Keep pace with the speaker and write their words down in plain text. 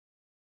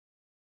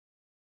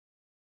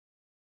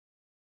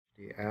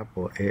the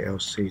Apple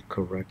ALC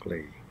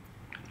correctly,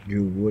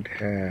 you would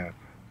have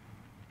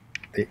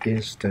the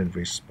instant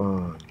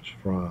response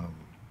from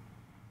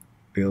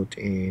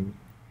built-in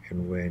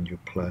and when you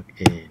plug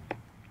in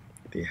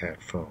the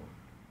headphone.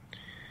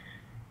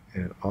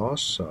 And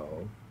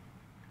also,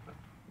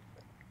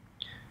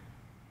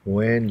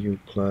 when you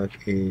plug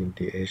in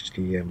the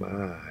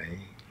HDMI,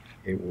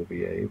 it will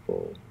be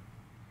able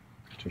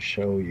to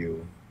show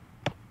you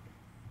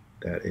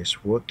that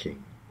it's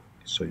working,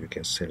 so you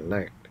can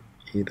select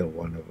either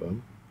one of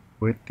them.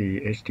 With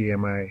the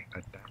HDMI,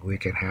 we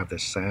can have the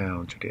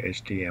sound to the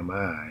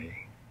HDMI.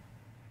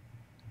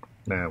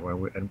 Now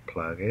when we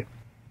unplug it,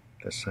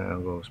 the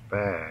sound goes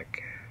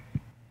back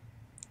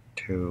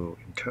to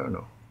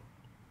internal.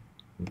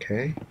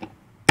 Okay?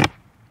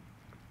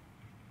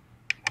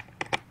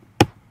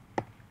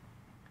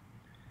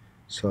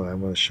 So I'm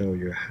going to show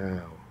you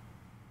how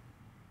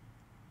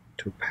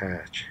to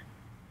patch.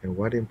 And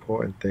one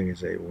important thing is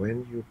that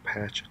when you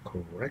patch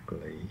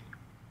correctly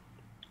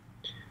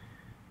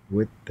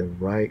with the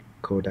right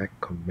codec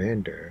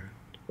commander,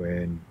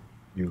 when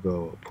you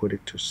go put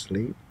it to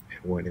sleep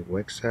and when it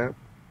wakes up,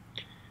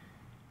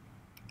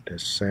 the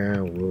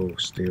sound will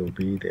still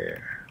be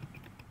there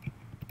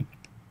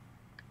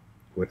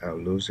without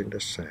losing the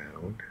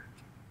sound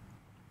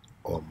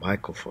or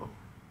microphone.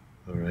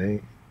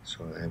 Alright,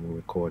 so I'm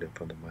recording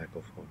from the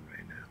microphone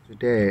right now.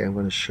 Today I'm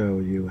going to show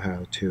you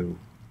how to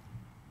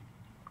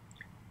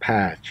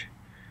patch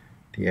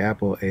the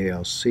Apple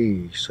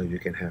ALC so you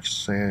can have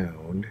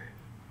sound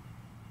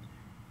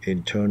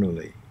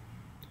internally.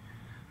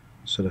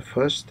 So the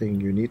first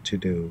thing you need to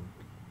do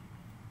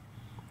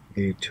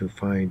is to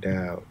find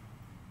out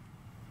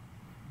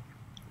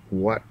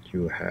what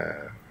you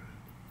have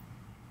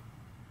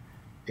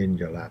in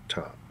your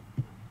laptop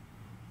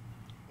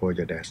or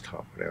your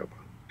desktop, whatever.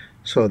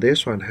 So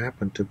this one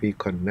happened to be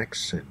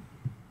connection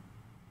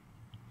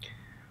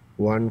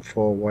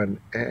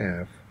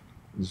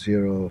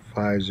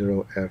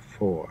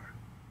 141F050F4.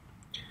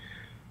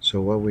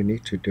 So what we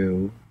need to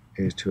do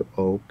is to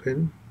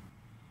open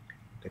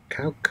the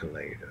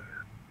calculator.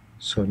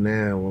 So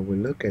now when we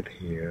look at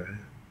here,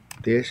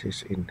 this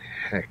is in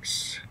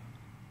hex.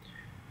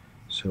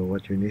 So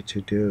what you need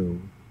to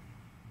do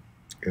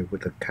is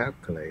with the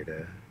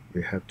calculator,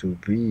 you have to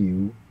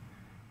view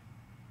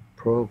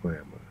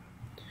programmer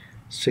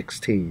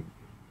 16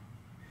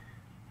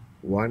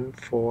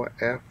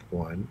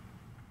 14F1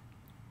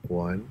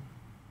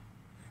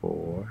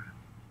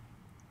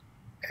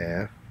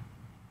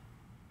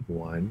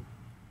 14F1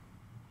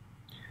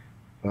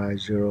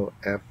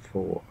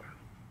 50F4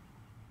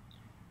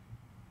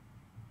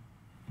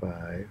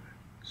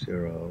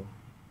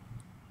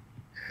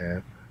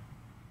 50F4.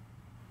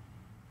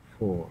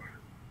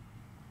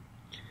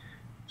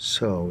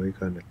 So we're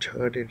going to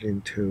turn it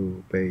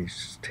into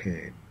base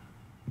 10.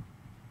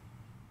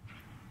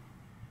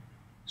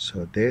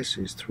 So this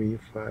is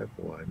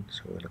 351.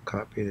 So we're going to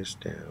copy this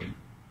down.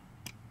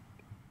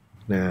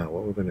 Now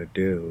what we're going to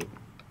do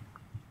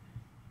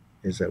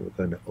is that we're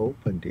going to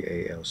open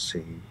the ALC.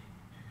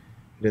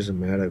 It doesn't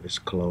matter if it's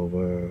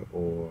Clover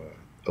or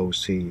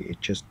OC,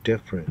 it's just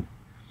different.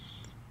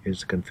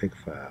 It's a config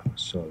file.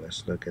 So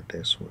let's look at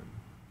this one.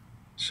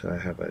 So I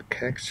have a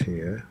kext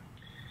here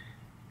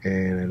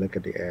and I look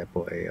at the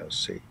Apple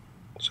ALC.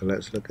 So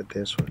let's look at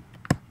this one.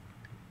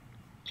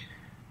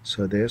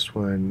 So this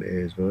one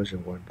is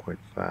version 1.5.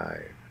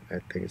 I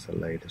think it's the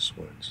latest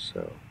one.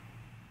 So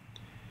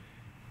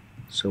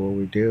what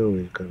we do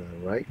is going to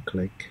right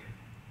click,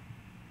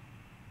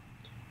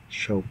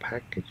 show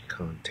package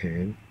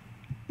contents,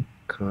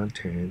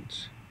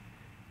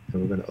 and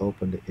we're going to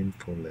open the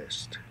info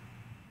list.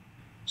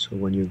 So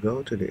when you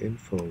go to the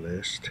info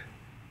list,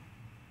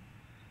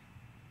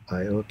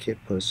 IO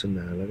kit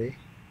personality,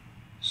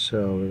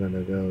 so we're going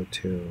to go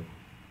to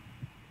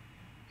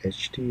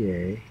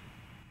HDA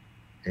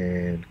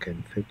and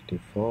config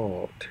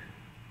default.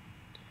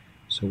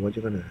 So what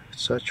you're going to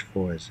search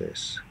for is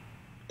this.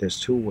 There's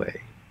two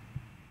ways.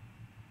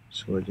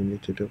 So what you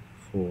need to do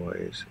for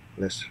is,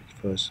 let's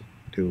first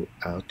do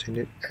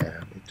alternate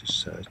app into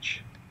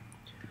search.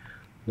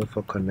 Look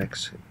for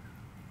connection.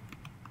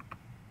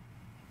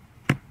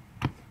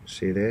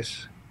 See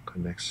this?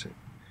 Connection.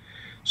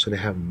 So they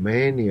have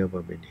many of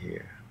them in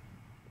here.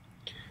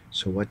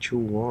 So what you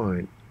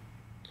want,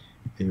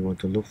 you want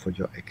to look for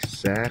your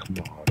exact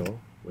model,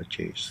 which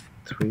is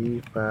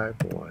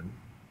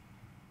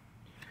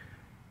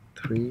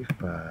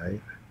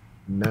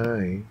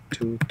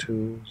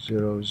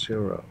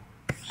 351.359.2200.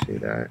 See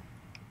that?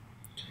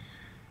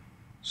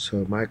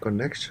 So my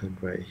connection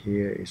right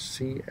here is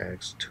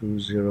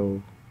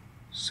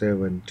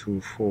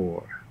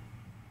CX20724.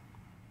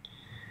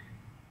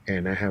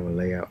 And I have a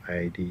layout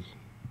ID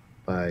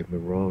by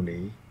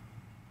Maroney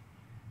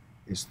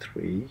is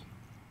 3.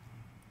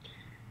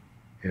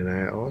 And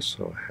I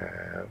also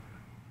have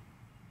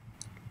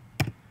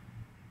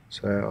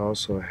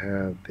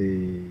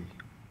the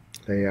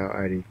layout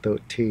ID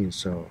 13,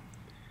 so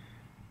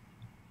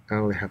I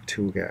only have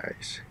two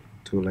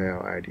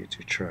layout ID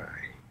to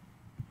try.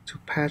 To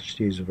patch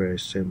these is very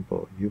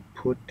simple. You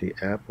put the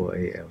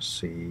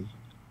AppleALC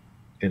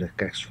in a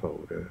kext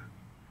folder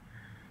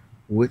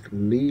with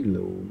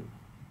Lilu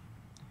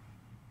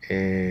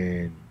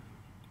and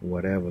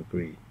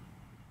WhateverGreen.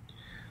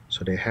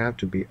 So they have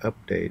to be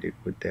updated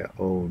with their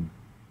own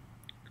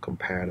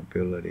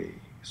compatibility.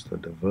 So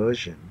the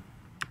version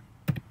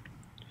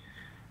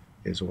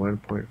is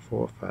 1.45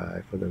 for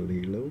the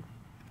Lilu,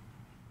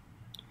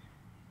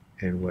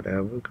 and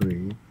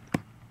WhateverGreen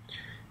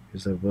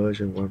is a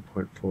version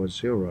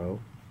 1.40,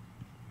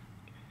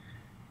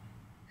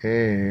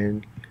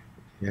 and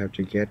you have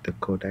to get the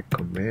codec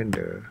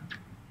commander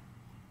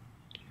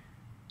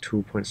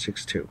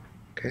 2.62.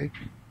 Okay,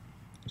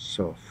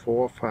 so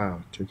 4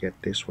 files to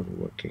get this one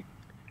working.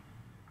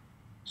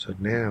 So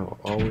now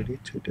all we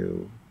need to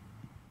do,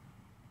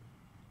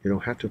 you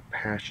don't have to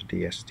patch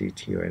the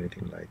SDT or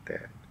anything like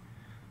that.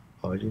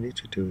 All you need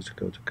to do is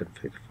go to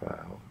config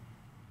file.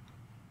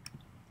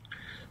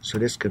 So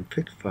this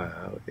config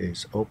file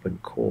is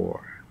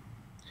OpenCore.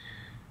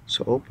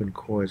 So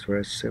OpenCore is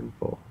very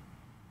simple.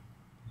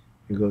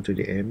 You go to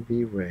the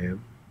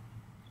NVRAM,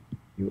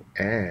 you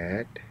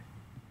add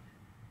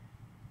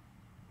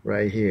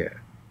right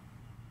here.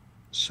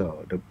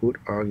 So the boot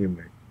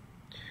argument,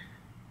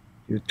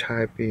 you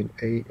type in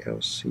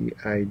ALC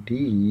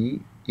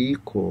ID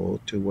equal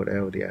to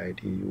whatever the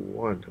ID you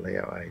want,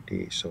 layout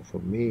ID. So for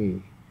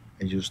me,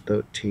 I use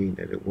 13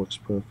 and it works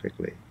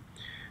perfectly.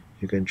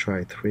 You can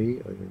try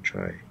 3 or you can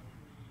try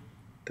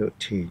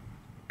 13.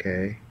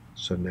 Okay,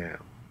 so now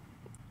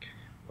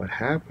what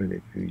happens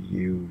if you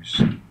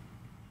use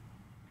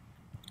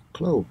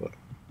Clover?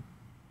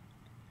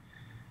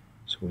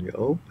 So when you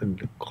open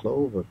the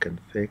Clover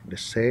config, the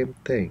same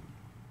thing.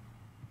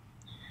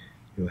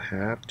 You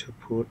have to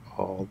put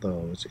all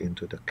those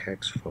into the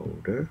kext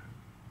folder.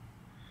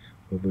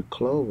 But with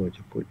Clover,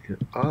 you put in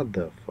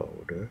other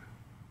folder.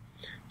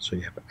 So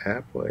you have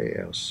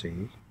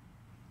AppleALC,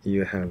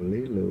 you have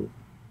Lilu,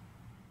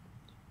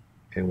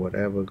 and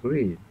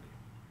WhateverGreen,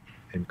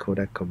 and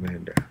Codec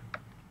Commander.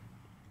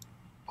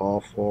 All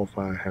 4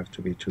 files have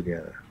to be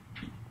together.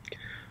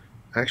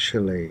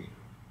 Actually,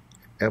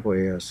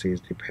 AppleALC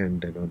is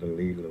dependent on the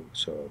Lilu,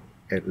 so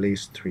at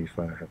least 3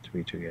 files have to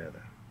be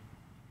together.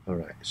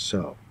 Alright,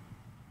 so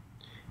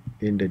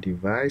in the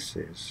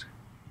devices,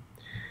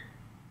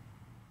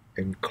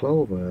 in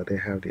Clover, they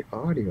have the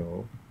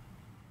audio.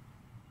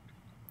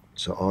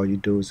 So all you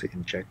do is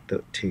inject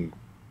 13,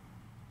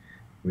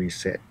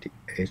 reset the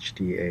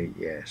HDA,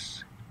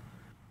 yes.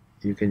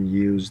 You can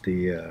use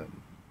the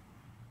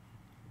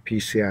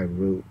PCI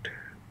root,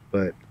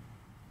 but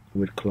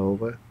with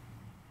Clover,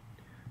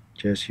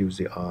 just use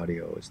the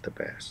audio, is the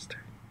best.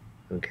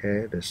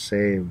 Okay, the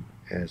same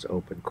as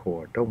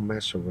OpenCore. Don't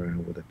mess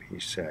around with the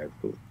PCI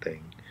root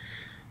thing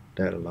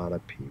that a lot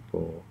of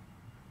people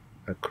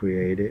are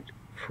created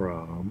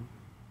from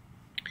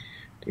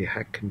the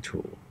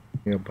Hackintosh.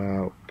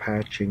 About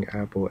patching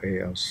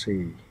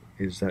AppleALC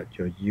is that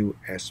your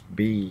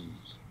USB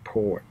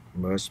port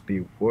must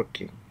be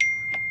working.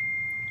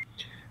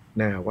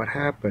 Now what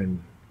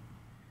happens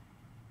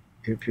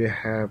if you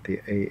have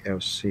the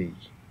ALC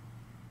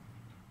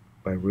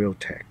by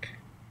RealTech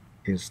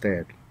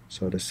instead?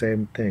 So the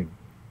same thing,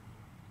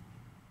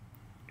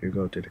 you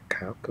go to the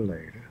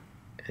calculator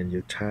and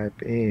you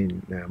type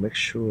in, now make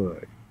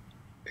sure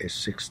it's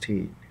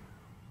 16.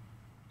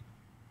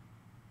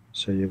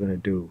 So you're going to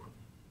do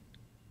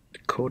the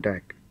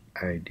codec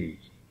ID,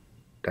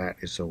 that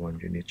is the one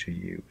you need to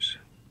use.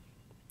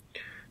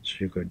 So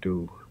you're going to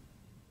do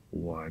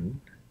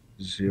 10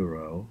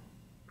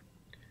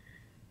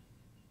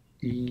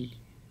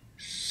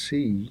 EC,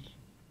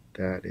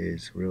 that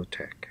is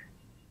RealTech,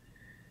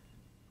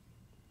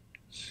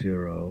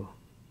 0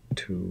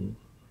 2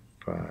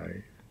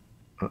 5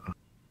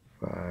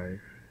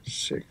 5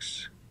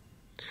 6,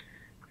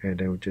 and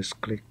then we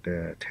just click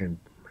the 10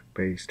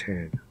 base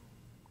 10.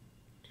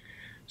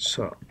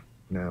 So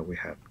now we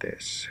have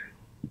this.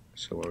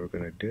 So what we're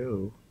going to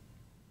do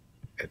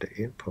at the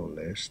info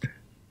list,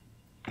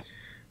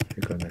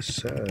 we're going to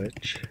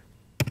search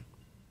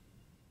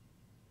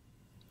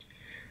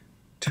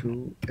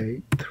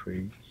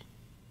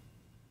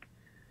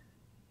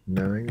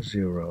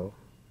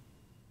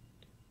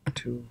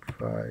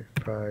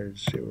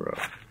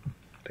 283.90.2550.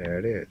 There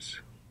it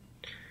is.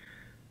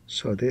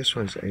 So this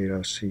one's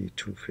ALC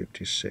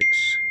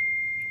 256.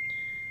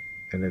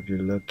 And if you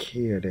look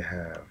here, they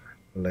have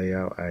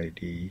layout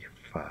ID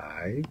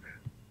 5,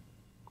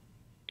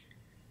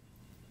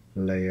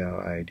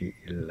 layout ID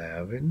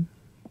 11,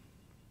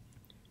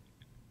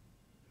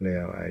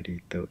 layout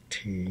ID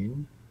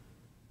 13,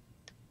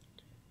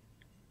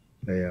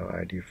 layout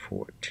ID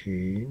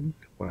 14.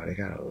 Wow, they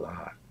got a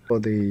lot. For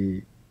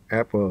the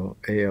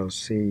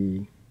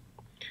AppleALC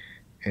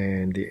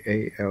and the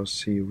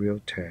ALC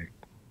RealTech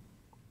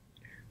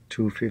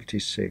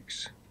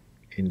 256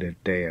 in the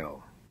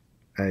Dell,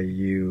 I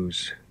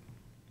use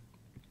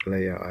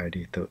layout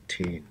ID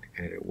 13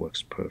 and it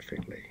works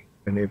perfectly.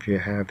 And if you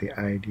have the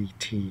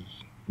IDT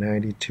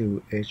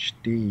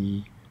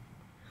 92HD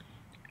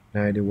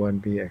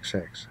 91B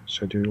XX.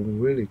 So you don't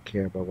really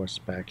care about what's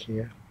back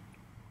here.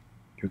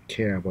 You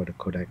care about the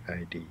codec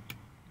ID.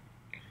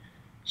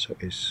 So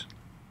it's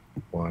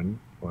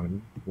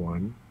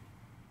 111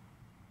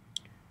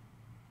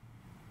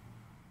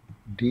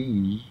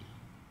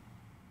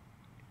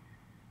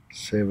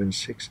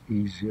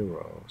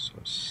 D76E0. So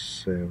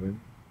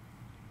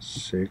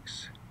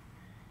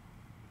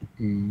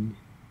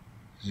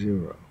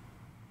 76E0.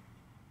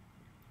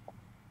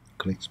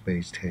 Click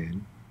space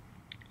 10.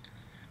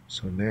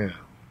 So now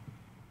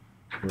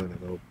we're going to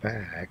go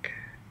back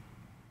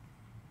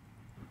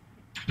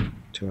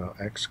to our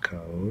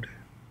Xcode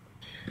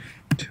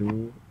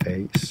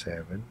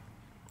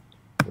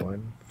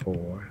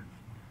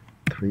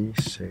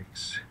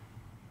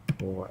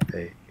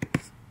 287143648.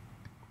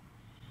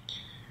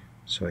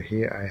 So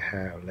here I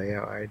have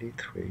layout ID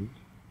 3,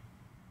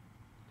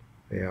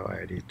 layout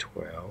ID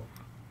 12,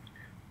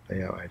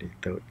 layout ID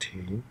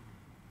 13,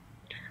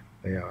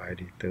 layout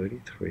ID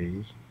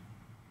 33,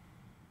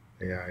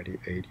 layout ID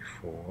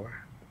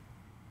 84.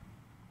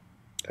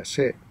 That's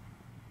it.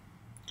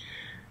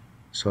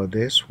 So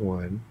this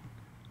one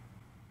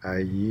I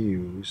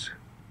use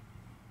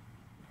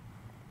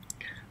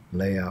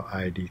layout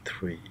ID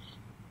 3.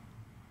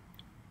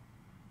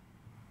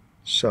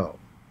 So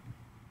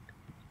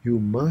you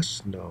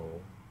must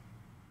know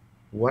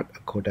what a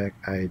codec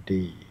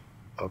ID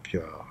of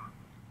your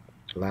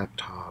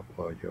laptop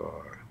or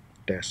your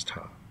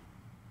desktop.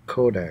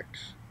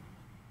 Codecs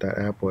that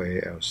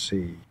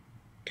AppleALC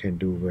can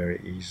do very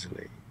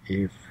easily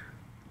if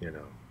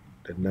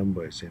the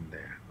number is in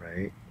there,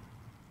 right?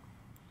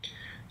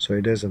 So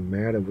it doesn't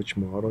matter which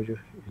model you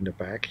in the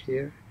back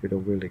here, you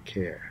don't really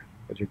care.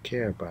 What you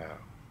care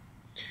about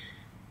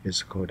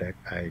is codec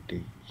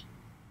ID.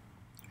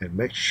 And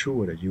make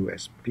sure the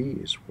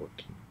USB is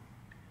working.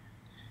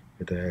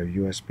 If the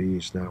USB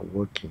is not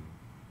working,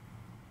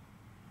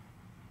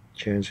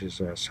 chances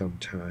are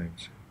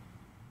sometimes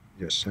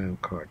your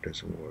sound card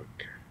doesn't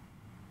work.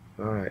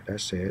 Alright,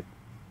 that's it.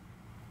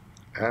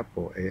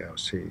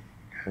 AppleALC,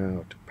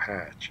 how to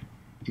patch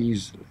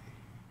easily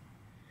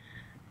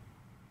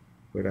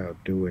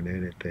without doing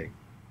anything.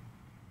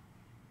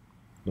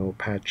 No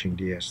patching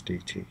the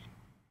SDT.